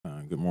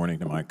Good morning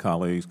to my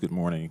colleagues. Good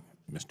morning,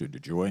 Mr.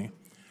 DeJoy.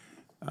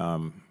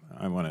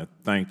 I want to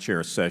thank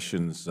Chair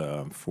Sessions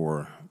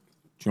for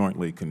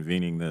jointly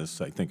convening this.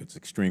 I think it's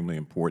extremely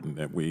important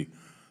that we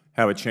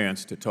have a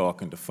chance to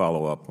talk and to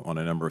follow up on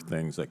a number of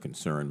things that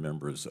concern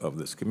members of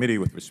this committee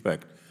with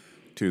respect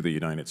to the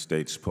United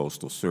States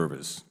Postal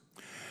Service.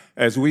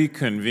 As we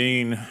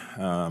convene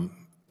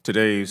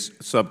today's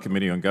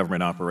Subcommittee on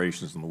Government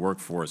Operations and the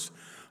Workforce,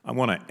 I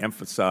want to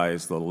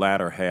emphasize the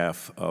latter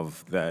half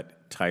of that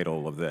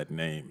title, of that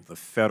name, the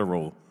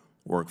federal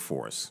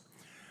workforce.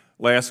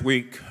 Last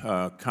week,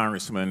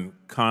 Congressman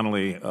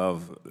Connolly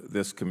of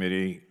this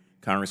committee,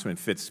 Congressman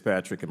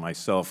Fitzpatrick, and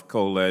myself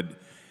co-led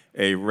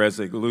a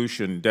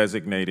resolution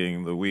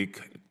designating the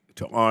week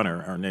to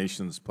honor our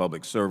nation's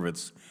public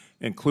servants,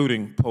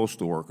 including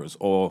postal workers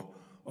all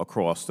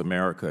across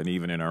America and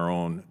even in our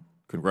own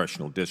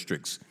congressional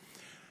districts.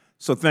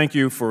 So thank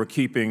you for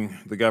keeping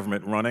the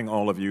government running.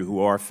 All of you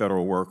who are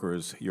federal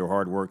workers, your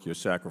hard work, your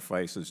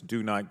sacrifices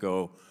do not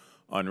go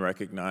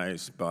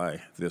unrecognized by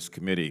this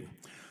committee.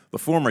 The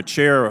former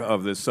chair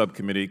of this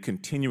subcommittee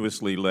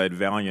continuously led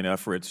valiant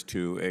efforts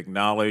to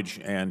acknowledge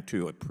and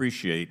to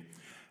appreciate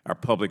our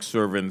public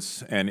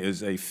servants and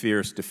is a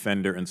fierce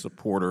defender and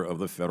supporter of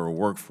the federal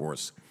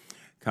workforce.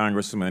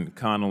 Congressman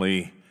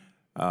Connolly,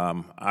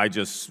 I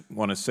just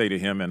want to say to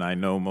him, and I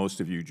know most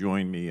of you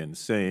join me in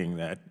saying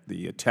that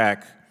the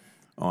attack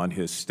on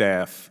his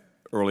staff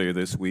earlier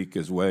this week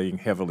is weighing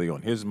heavily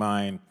on his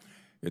mind.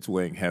 It's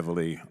weighing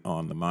heavily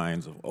on the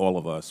minds of all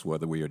of us,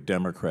 whether we are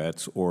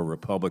Democrats or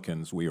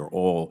Republicans. We are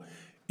all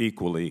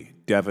equally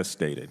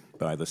devastated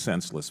by the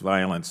senseless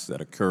violence that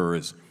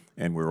occurs,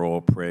 and we're all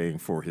praying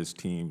for his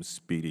team's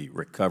speedy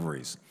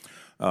recoveries.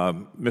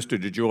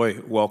 Mr.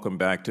 DeJoy, welcome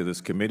back to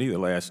this committee. The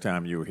last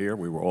time you were here,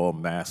 we were all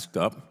masked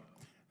up,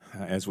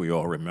 as we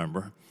all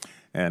remember.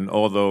 And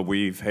although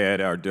we've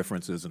had our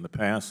differences in the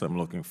past, I'm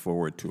looking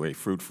forward to a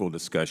fruitful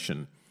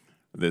discussion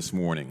this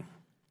morning.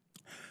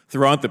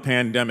 Throughout the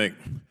pandemic,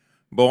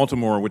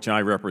 Baltimore, which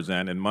I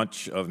represent, and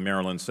much of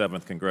Maryland's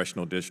 7th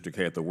Congressional District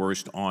had the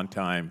worst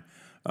on-time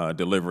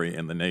delivery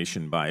in the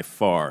nation by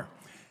far.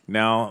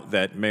 Now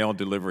that mail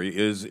delivery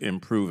is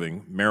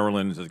improving,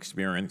 Maryland is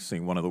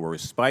experiencing one of the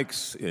worst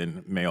spikes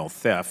in mail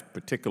theft,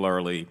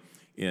 particularly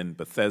in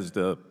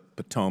Bethesda,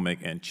 Potomac,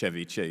 and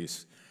Chevy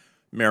Chase,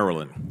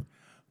 Maryland.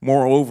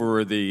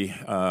 Moreover, the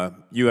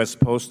U.S.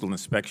 Postal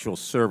Inspection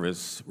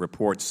Service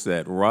reports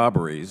that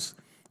robberies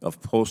of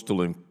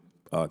postal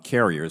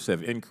carriers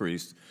have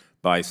increased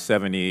by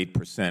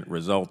 78%,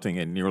 resulting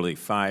in nearly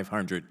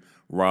 500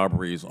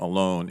 robberies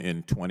alone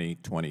in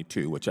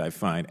 2022, which I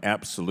find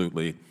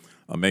absolutely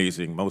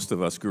amazing. Most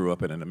of us grew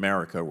up in an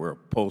America where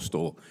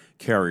postal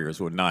carriers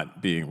were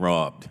not being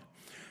robbed.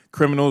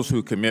 Criminals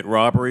who commit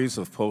robberies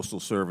of Postal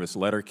Service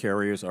letter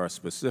carriers are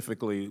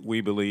specifically, we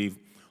believe,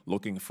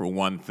 looking for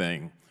one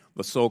thing: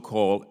 the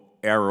so-called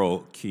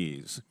arrow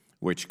keys,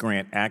 which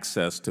grant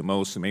access to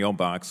most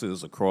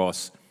mailboxes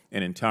across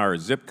an entire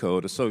zip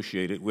code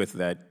associated with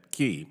that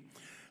key.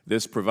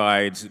 This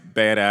provides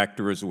bad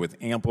actors with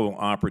ample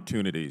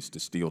opportunities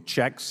to steal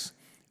checks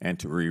and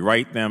to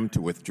rewrite them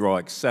to withdraw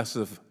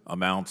excessive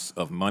amounts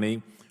of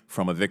money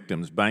from a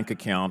victim's bank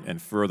account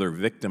and further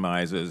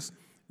victimizes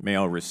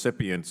mail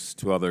recipients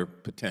to other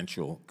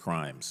potential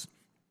crimes.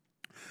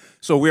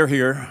 So we're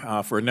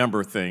here for a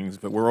number of things,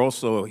 but we're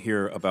also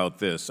here about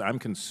this. I'm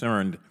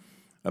concerned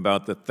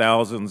about the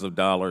thousands of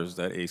dollars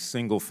that a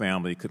single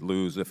family could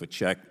lose if a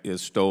check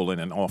is stolen,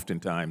 and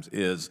oftentimes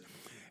is.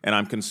 And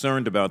I'm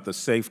concerned about the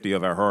safety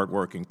of our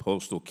hardworking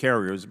postal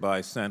carriers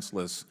by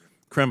senseless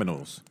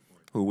criminals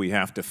who we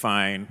have to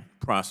fine,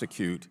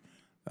 prosecute,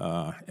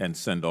 and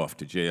send off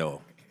to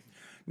jail.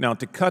 Now,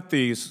 to cut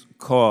these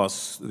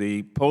costs,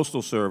 the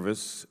Postal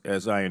Service,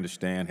 as I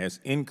understand,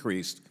 has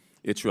increased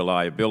its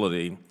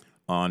reliability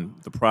on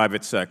the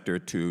private sector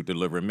to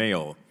deliver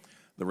mail.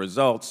 The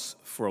results,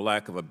 for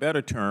lack of a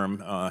better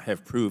term,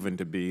 have proven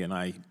to be, and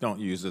I don't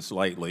use this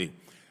lightly,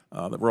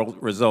 the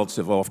results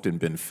have often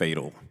been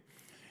fatal.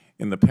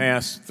 In the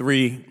past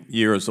 3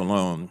 years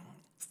alone,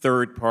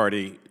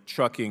 third-party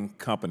trucking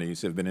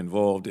companies have been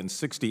involved in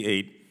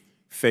 68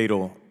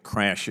 fatal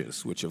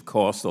crashes, which have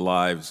cost the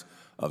lives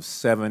of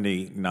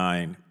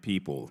 79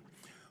 people.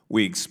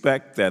 We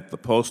expect that the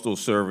Postal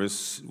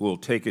Service will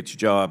take its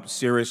job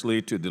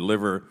seriously to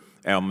deliver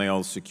our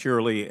mail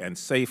securely and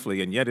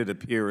safely, and yet it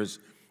appears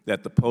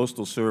that the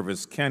Postal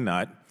Service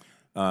cannot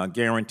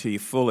guarantee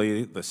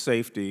fully the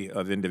safety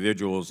of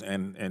individuals,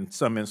 and in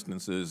some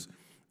instances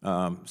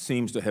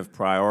seems to have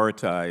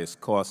prioritized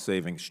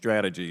cost-saving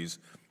strategies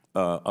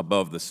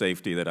above the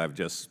safety that I've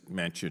just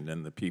mentioned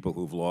and the people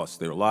who've lost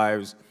their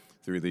lives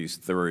through these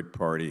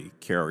third-party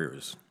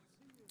carriers.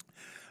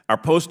 Our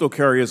postal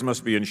carriers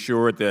must be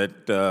ensured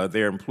that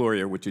their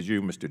employer, which is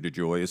you, Mr.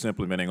 DeJoy, is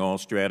implementing all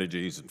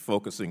strategies and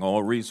focusing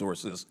all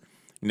resources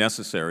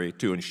necessary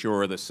to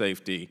ensure the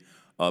safety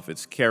of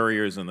its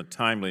carriers and the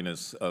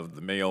timeliness of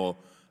the mail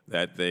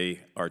that they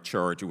are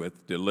charged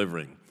with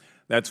delivering.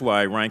 That's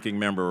why Ranking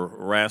Member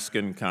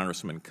Raskin,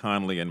 Congressman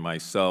Connolly, and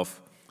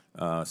myself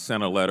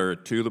sent a letter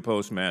to the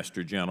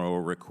Postmaster General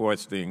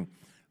requesting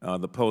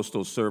the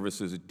Postal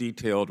Service's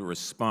detailed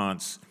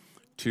response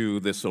to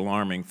this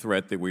alarming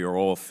threat that we are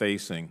all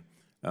facing,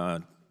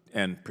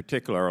 and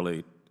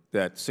particularly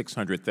that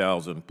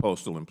 600,000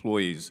 postal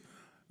employees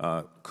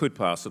could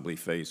possibly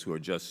face who are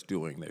just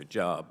doing their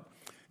job.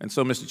 And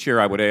so, Mr.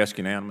 Chair, I would ask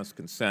unanimous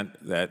consent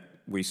that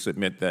we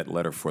submit that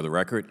letter for the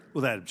record.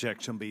 Will that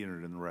objection be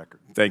entered in the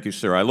record? Thank you,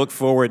 sir. I look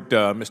forward,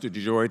 Mr.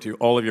 DeJoy, to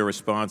all of your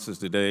responses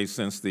today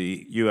since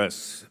the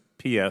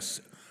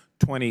USPS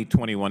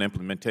 2021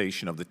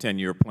 implementation of the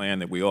 10-year plan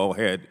that we all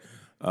had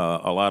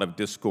a lot of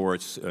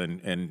discourse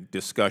and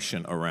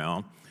discussion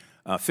around.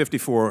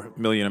 54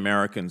 million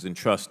Americans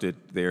entrusted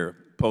their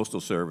postal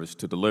service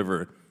to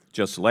deliver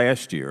just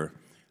last year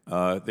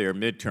their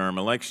midterm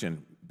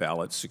election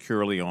ballots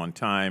securely on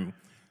time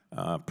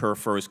per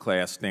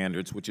first-class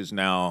standards, which is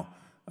now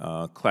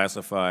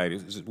classified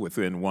as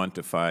within 1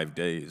 to 5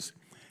 days.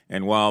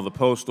 And while the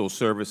Postal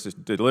Service has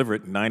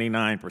delivered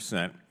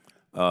 99%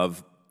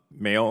 of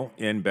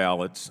mail-in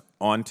ballots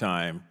on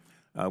time,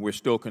 we're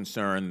still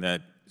concerned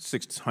that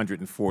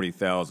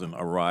 640,000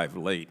 arrive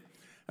late.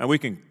 And we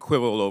can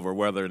quibble over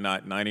whether or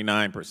not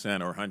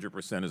 99% or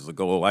 100% is the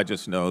goal. I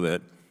just know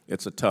that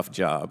it's a tough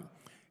job.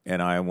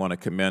 And I want to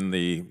commend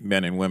the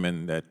men and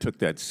women that took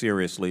that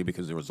seriously,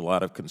 because there was a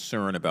lot of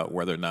concern about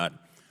whether or not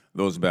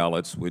those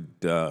ballots would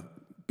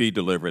be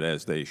delivered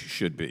as they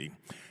should be.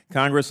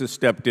 Congress has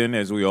stepped in,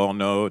 as we all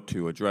know,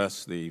 to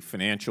address the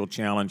financial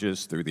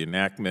challenges through the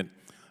enactment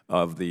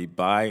of the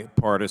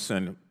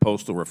Bipartisan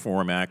Postal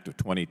Reform Act of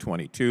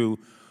 2022,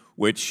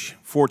 which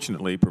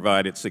fortunately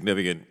provided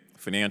significant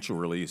financial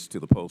release to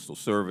the Postal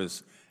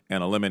Service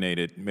and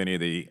eliminated many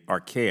of the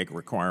archaic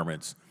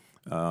requirements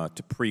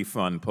to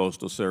pre-fund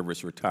Postal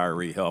Service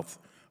retiree health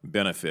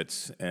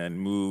benefits and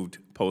moved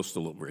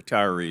postal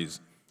retirees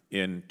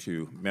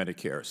into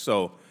Medicare.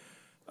 So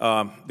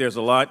there's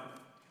a lot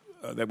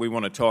that we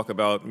want to talk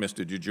about,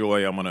 Mr.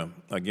 DeJoy. I'm going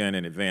to, again,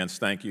 in advance,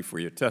 thank you for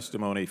your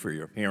testimony, for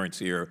your appearance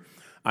here.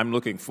 I'm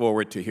looking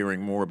forward to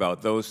hearing more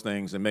about those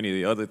things and many of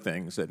the other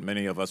things that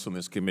many of us on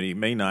this committee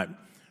may not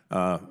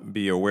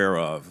be aware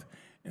of.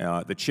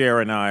 The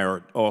chair and I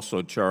are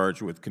also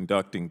charged with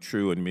conducting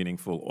true and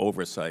meaningful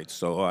oversight,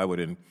 so I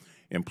would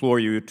implore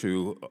you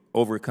to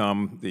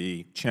overcome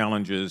the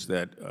challenges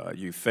that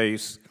you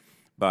face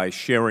by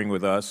sharing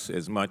with us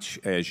as much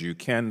as you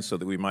can so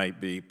that we might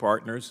be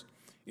partners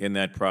in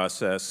that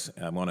process.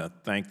 I want to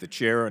thank the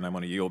chair, and I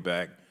want to yield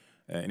back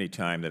any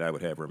time that I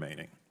would have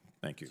remaining.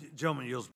 Thank you. Gentleman yields